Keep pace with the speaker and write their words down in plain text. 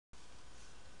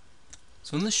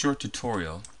So in this short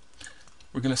tutorial,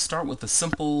 we're going to start with a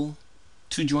simple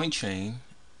two-joint chain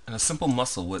and a simple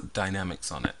muscle with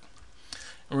dynamics on it.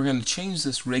 And we're going to change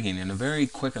this rigging in a very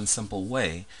quick and simple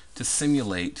way to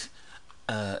simulate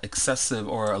excessive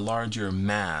or a larger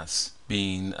mass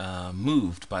being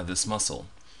moved by this muscle.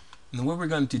 And the way we're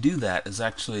going to do that is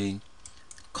actually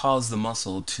cause the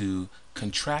muscle to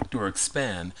contract or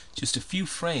expand just a few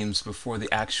frames before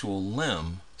the actual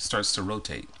limb starts to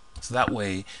rotate. So that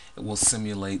way it will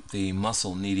simulate the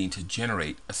muscle needing to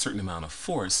generate a certain amount of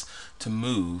force to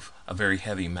move a very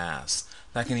heavy mass.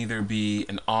 That can either be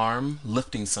an arm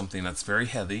lifting something that's very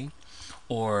heavy,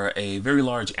 or a very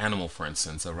large animal, for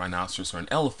instance, a rhinoceros or an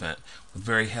elephant with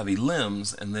very heavy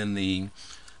limbs, and then the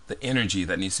energy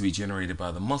that needs to be generated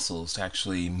by the muscles to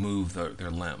actually move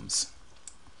their limbs.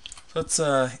 So let's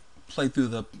play through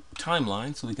the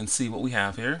timeline so we can see what we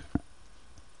have here.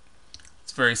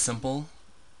 It's very simple,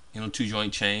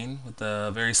 two-joint chain with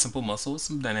a very simple muscle with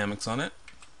some dynamics on it.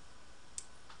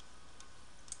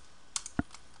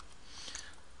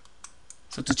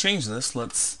 So to change this,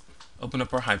 let's open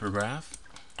up our hypergraph.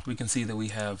 We can see that we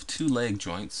have two leg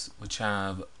joints which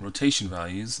have rotation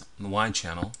values in the Y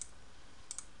channel,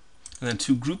 and then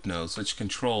two group nodes which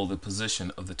control the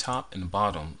position of the top and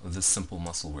bottom of this simple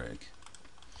muscle rig.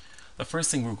 The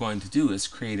first thing we're going to do is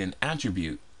create an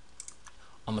attribute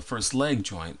on the first leg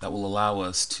joint that will allow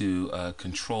us to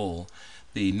control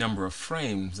the number of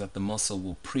frames that the muscle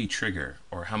will pre-trigger,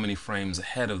 or how many frames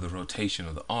ahead of the rotation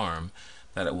of the arm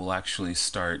that it will actually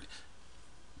start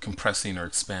compressing or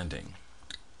expanding.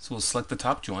 So we'll select the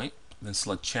top joint, then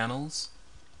select Channels,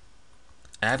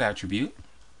 Add Attribute,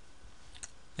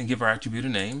 and give our attribute a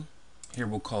name. Here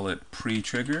we'll call it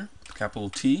Pre-Trigger, capital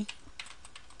T.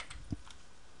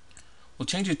 We'll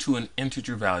change it to an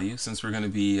integer value since we're going to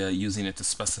be using it to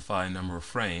specify a number of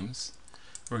frames.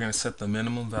 We're going to set the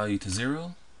minimum value to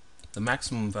 0, the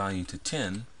maximum value to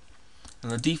 10,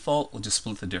 and the default will just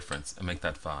split the difference and make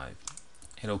that 5.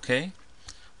 Hit OK.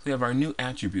 So we have our new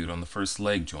attribute on the first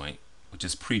leg joint, which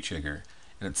is pre-trigger,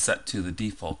 and it's set to the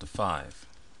default to 5.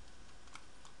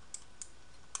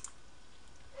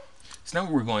 So now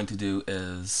what we're going to do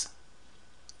is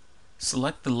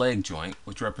select the leg joint,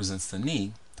 which represents the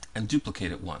knee, and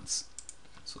duplicate it once.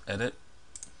 So edit,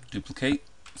 duplicate,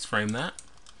 let's frame that.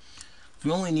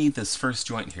 We only need this first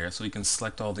joint here, so we can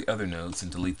select all the other nodes and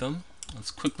delete them.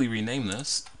 Let's quickly rename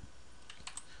this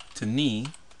to knee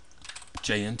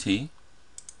JNT.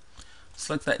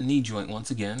 Select that knee joint once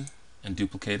again and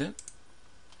duplicate it.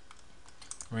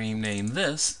 Rename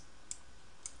this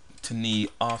to knee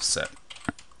offset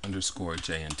underscore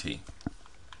JNT.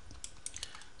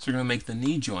 So we're going to make the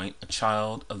knee joint a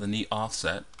child of the knee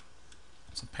offset.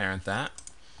 So parent that.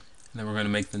 And then we're going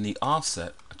to make the knee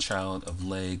offset a child of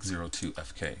leg 02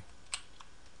 FK.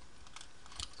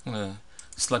 I'm going to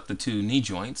select the two knee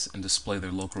joints and display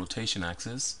their local rotation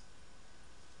axes.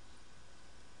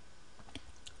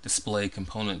 Display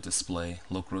component display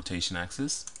local rotation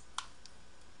axis.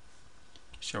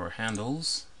 Show our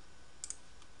handles.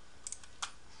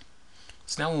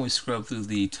 So now when we scrub through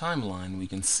the timeline, we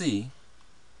can see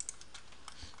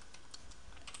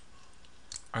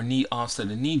our knee offset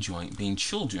and knee joint, being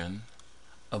children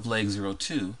of leg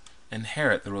 02,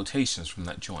 inherit the rotations from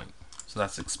that joint. So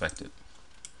that's expected.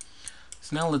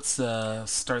 So now let's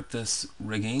start this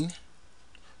rigging.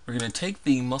 We're going to take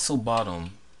the muscle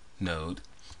bottom node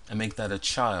and make that a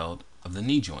child of the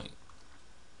knee joint.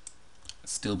 It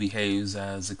still behaves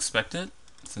as expected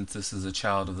since this is a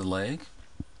child of the leg.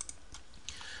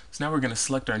 So now we're going to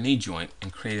select our knee joint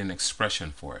and create an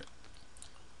expression for it.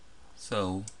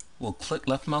 So we'll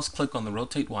left mouse click on the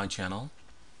rotate Y channel,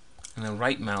 and then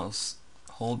right mouse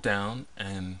hold down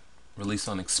and release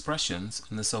on expressions,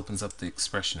 and this opens up the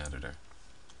expression editor.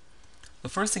 The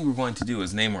first thing we're going to do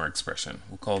is name our expression.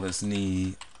 We'll call this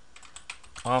knee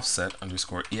offset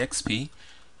underscore exp.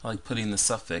 I like putting the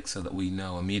suffix so that we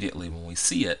know immediately when we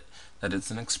see it that it's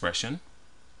an expression.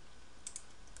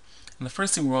 And the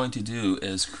first thing we're going to do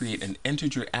is create an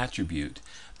integer attribute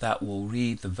that will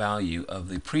read the value of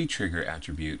the pre-trigger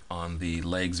attribute on the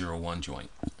leg 01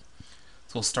 joint.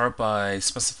 So we'll start by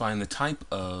specifying the type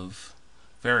of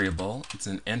variable. It's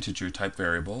an integer type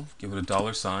variable. Give it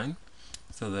a $sign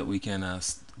so that we can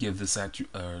give this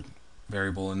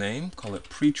variable a name. Call it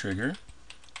pre-trigger.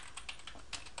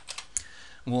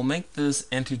 We'll make this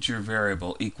integer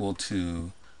variable equal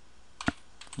to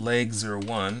leg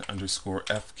 01 underscore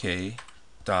FK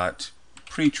dot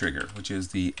pre-trigger, which is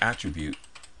the attribute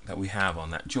that we have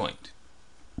on that joint.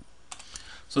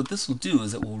 So what this will do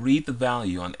is it will read the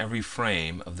value on every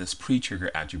frame of this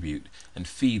pre-trigger attribute and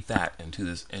feed that into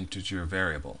this integer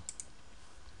variable.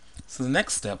 So the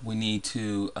next step, we need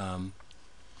to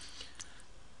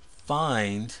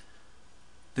find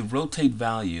the rotate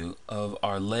value of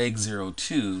our leg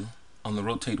 02 on the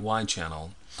rotate Y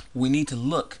channel. We need to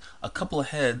look a couple of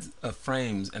heads of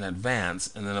frames in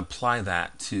advance and then apply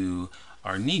that to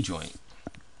our knee joint.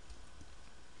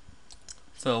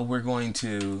 So we're going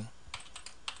to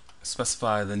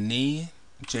specify the knee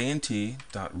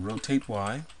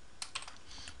jnt.rotateY,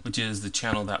 which is the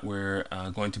channel that we're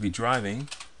going to be driving.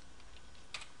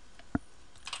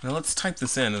 Now let's type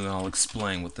this in and I'll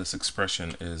explain what this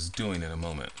expression is doing in a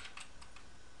moment.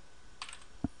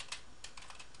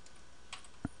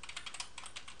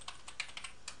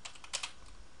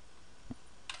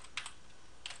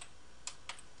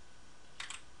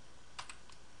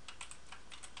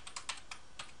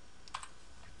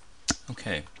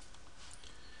 Okay,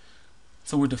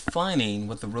 so we're defining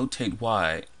what the rotate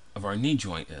Y of our knee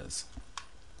joint is.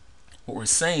 What we're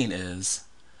saying is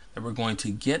that we're going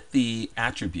to get the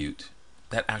attribute,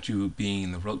 that attribute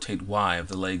being the rotate Y of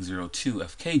the leg 02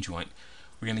 FK joint.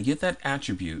 We're going to get that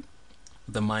attribute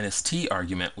with the -t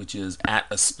argument, which is at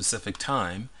a specific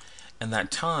time, and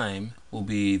that time will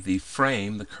be the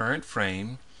frame, the current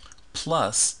frame,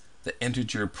 plus the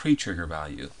integer pre-trigger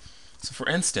value. So for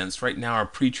instance, right now our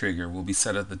pre-trigger will be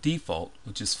set at the default,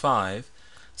 which is 5.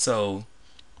 So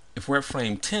if we're at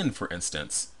frame 10, for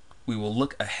instance, we will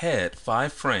look ahead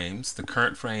 5 frames, the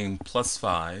current frame plus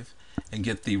 5, and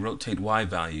get the rotate Y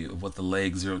value of what the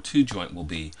leg 02 joint will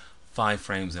be 5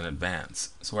 frames in advance.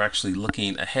 So we're actually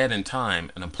looking ahead in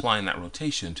time and applying that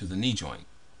rotation to the knee joint.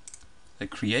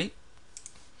 Hit create.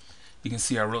 You can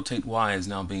see our rotate Y is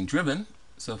now being driven.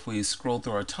 So if we scroll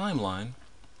through our timeline,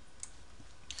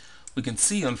 we can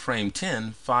see on frame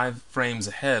 10, 5 frames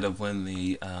ahead of when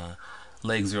the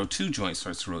leg 02 joint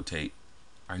starts to rotate,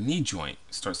 our knee joint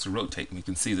starts to rotate. And we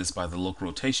can see this by the local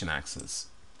rotation axis.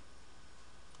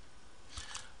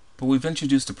 But we've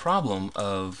introduced a problem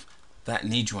of that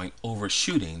knee joint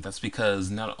overshooting. That's because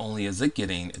not only is it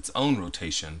getting its own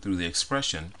rotation through the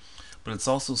expression, but it's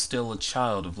also still a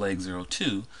child of leg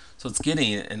 02, so it's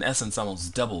getting, in essence,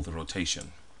 almost double the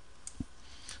rotation.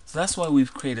 So that's why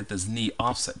we've created this knee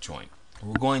offset joint.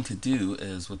 What we're going to do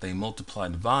is, with a multiply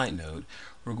divide node,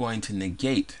 we're going to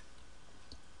negate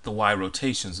the Y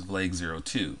rotations of leg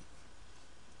 02.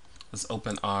 Let's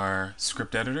open our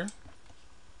script editor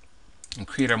and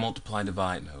create our multiply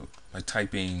divide node by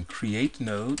typing create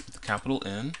node with a capital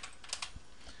N,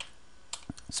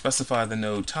 specify the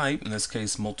node type, in this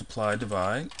case multiply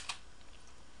divide,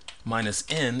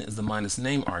 -n is the minus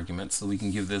name argument, so we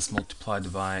can give this multiply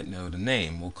divide node a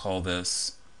name. We'll call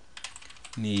this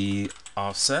knee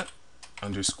offset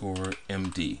underscore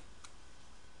MD,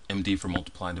 MD for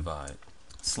multiply divide.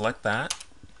 Select that,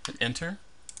 hit enter.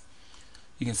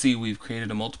 You can see we've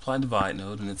created a multiply divide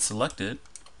node and it's selected.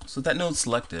 So that node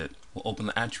selected, we'll open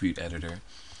the attribute editor.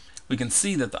 We can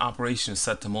see that the operation is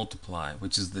set to multiply,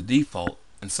 which is the default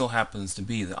and so happens to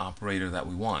be the operator that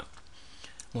we want.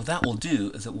 What that will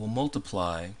do is it will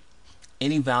multiply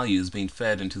any values being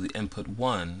fed into the input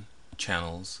 1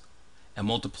 channels and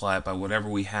multiply it by whatever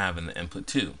we have in the input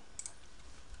 2.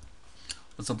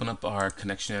 Let's open up our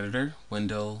connection editor,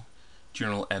 window,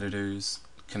 general editors,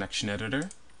 connection editor.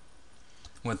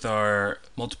 With our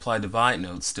multiply divide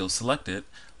node still selected,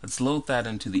 let's load that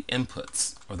into the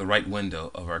inputs, or the right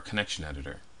window of our connection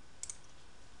editor.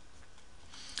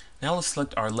 Now let's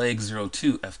select our leg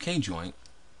 02 FK joint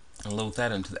and load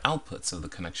that into the outputs of the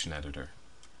connection editor.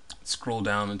 Scroll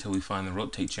down until we find the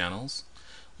rotate channels.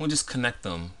 We'll just connect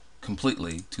them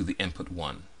completely to the input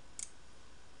 1.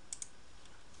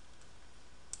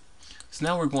 So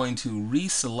now we're going to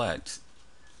reselect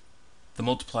the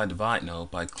multiply divide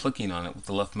node by clicking on it with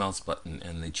the left mouse button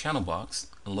in the channel box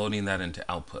and loading that into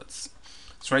outputs.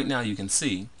 So right now you can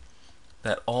see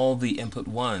that all the input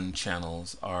 1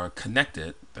 channels are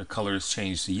connected. Their color is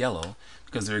changed to yellow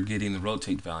because they're getting the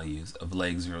rotate values of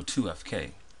leg 02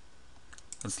 FK.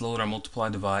 Let's load our multiply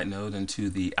divide node into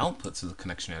the outputs of the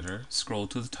connection editor. Scroll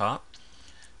to the top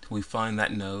till we find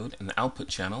that node in the output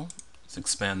channel. Let's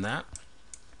expand that.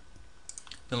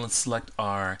 Then let's select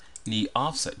our knee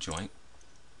offset joint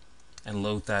and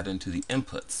load that into the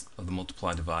inputs of the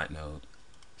multiply divide node.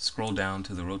 Scroll down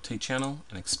to the rotate channel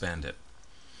and expand it.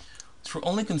 So we're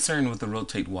only concerned with the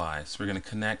rotate Y, so we're going to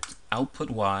connect output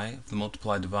Y of the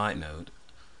multiply divide node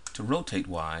to rotate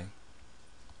Y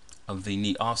of the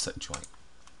knee offset joint.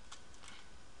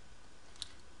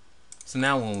 So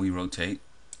now when we rotate,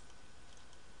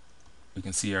 we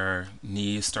can see our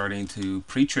knee is starting to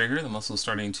pre-trigger, the muscle is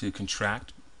starting to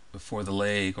contract before the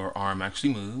leg or arm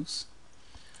actually moves.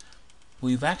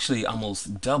 We've actually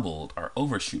almost doubled our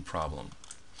overshoot problem.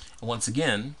 And once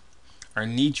again, our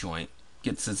knee joint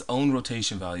gets its own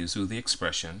rotation values through the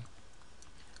expression,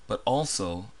 but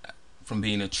also from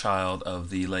being a child of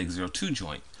the leg 02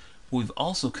 joint. We've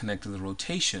also connected the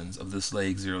rotations of this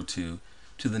leg 02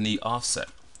 to the knee offset.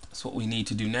 So what we need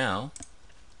to do now,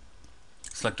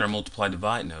 select our multiply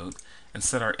divide node and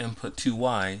set our input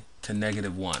 2y to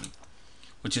 -1,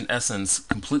 which in essence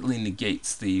completely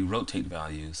negates the rotate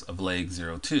values of leg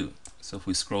 02. So if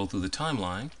we scroll through the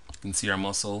timeline, you can see our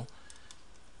muscle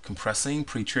compressing,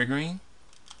 pre-triggering.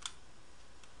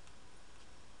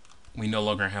 We no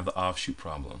longer have the offshoot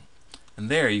problem. And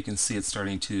there you can see it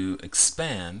starting to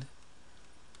expand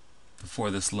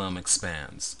before this limb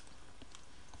expands.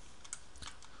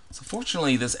 So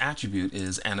fortunately, this attribute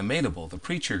is animatable, the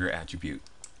pre-trigger attribute.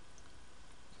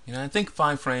 I think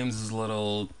 5 frames is a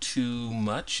little too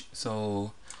much,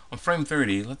 so on frame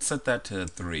 30, let's set that to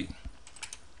 3.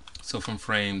 So from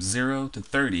frame 0 to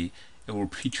 30, it will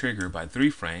pre-trigger by 3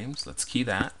 frames. Let's key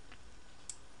that.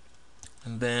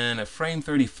 And then at frame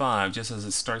 35, just as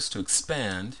it starts to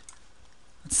expand,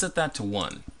 let's set that to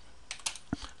 1.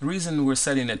 The reason we're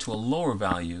setting it to a lower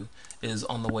value is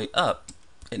on the way up,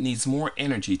 it needs more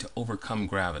energy to overcome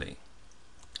gravity.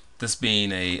 This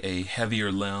being a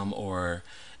heavier limb or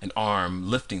an arm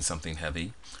lifting something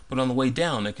heavy, but on the way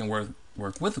down it can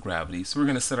work with gravity, so we're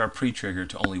going to set our pre-trigger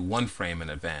to only 1 frame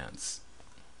in advance.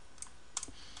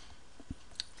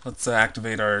 Let's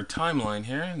activate our timeline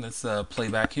here, and let's play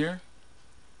back here.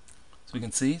 So we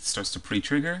can see it starts to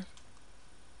pre-trigger,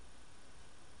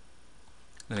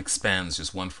 then expands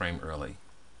just 1 frame early.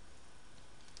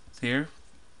 So here,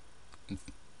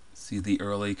 see the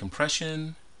early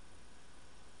compression,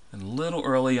 and a little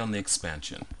early on the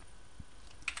expansion.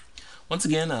 Once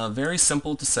again, very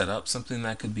simple to set up, something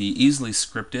that could be easily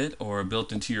scripted or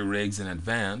built into your rigs in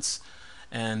advance,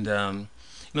 and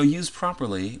used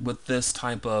properly with this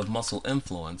type of muscle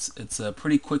influence. It's a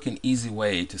pretty quick and easy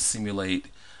way to simulate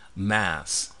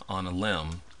mass on a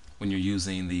limb when you're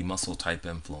using the muscle type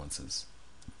influences.